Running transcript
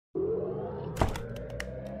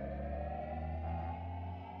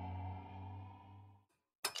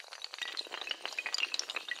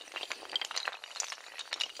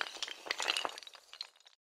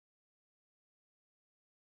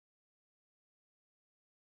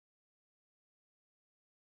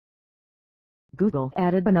Google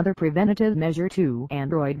added another preventative measure to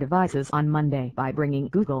Android devices on Monday by bringing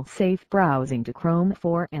Google Safe Browsing to Chrome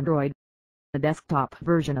for Android. The desktop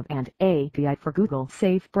version of and API for Google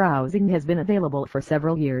Safe Browsing has been available for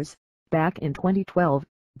several years. Back in 2012,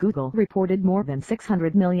 Google reported more than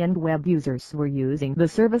 600 million web users were using the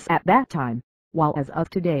service at that time, while as of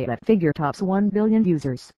today that figure tops 1 billion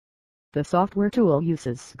users. The software tool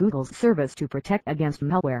uses Google's service to protect against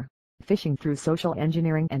malware, phishing through social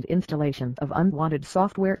engineering and installation of unwanted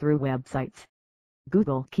software through websites.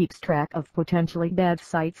 Google keeps track of potentially bad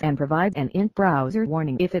sites and provides an in-browser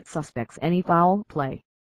warning if it suspects any foul play.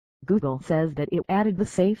 Google says that it added the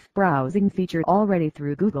safe browsing feature already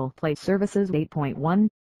through Google Play Services 8.1,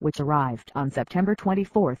 which arrived on September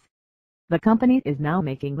 24. The company is now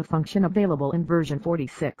making the function available in version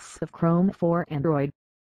 46 of Chrome for Android.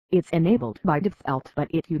 It's enabled by default, but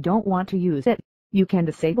if you don't want to use it, you can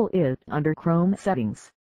disable it under Chrome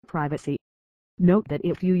Settings, Privacy. Note that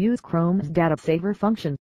if you use Chrome's Data Saver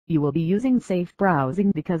function, you will be using safe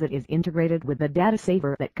browsing because it is integrated with the data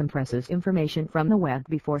saver that compresses information from the web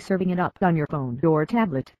before serving it up on your phone or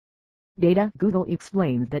tablet. Google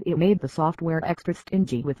explains that it made the software extra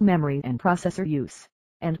stingy with memory and processor use,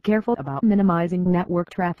 and careful about minimizing network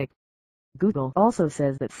traffic. Google also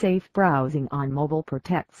says that safe browsing on mobile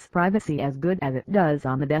protects privacy as good as it does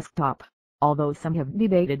on the desktop, although some have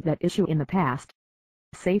debated that issue in the past.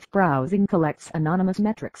 Safe browsing collects anonymous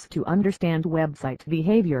metrics to understand website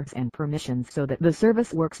behaviors and permissions so that the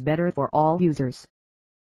service works better for all users.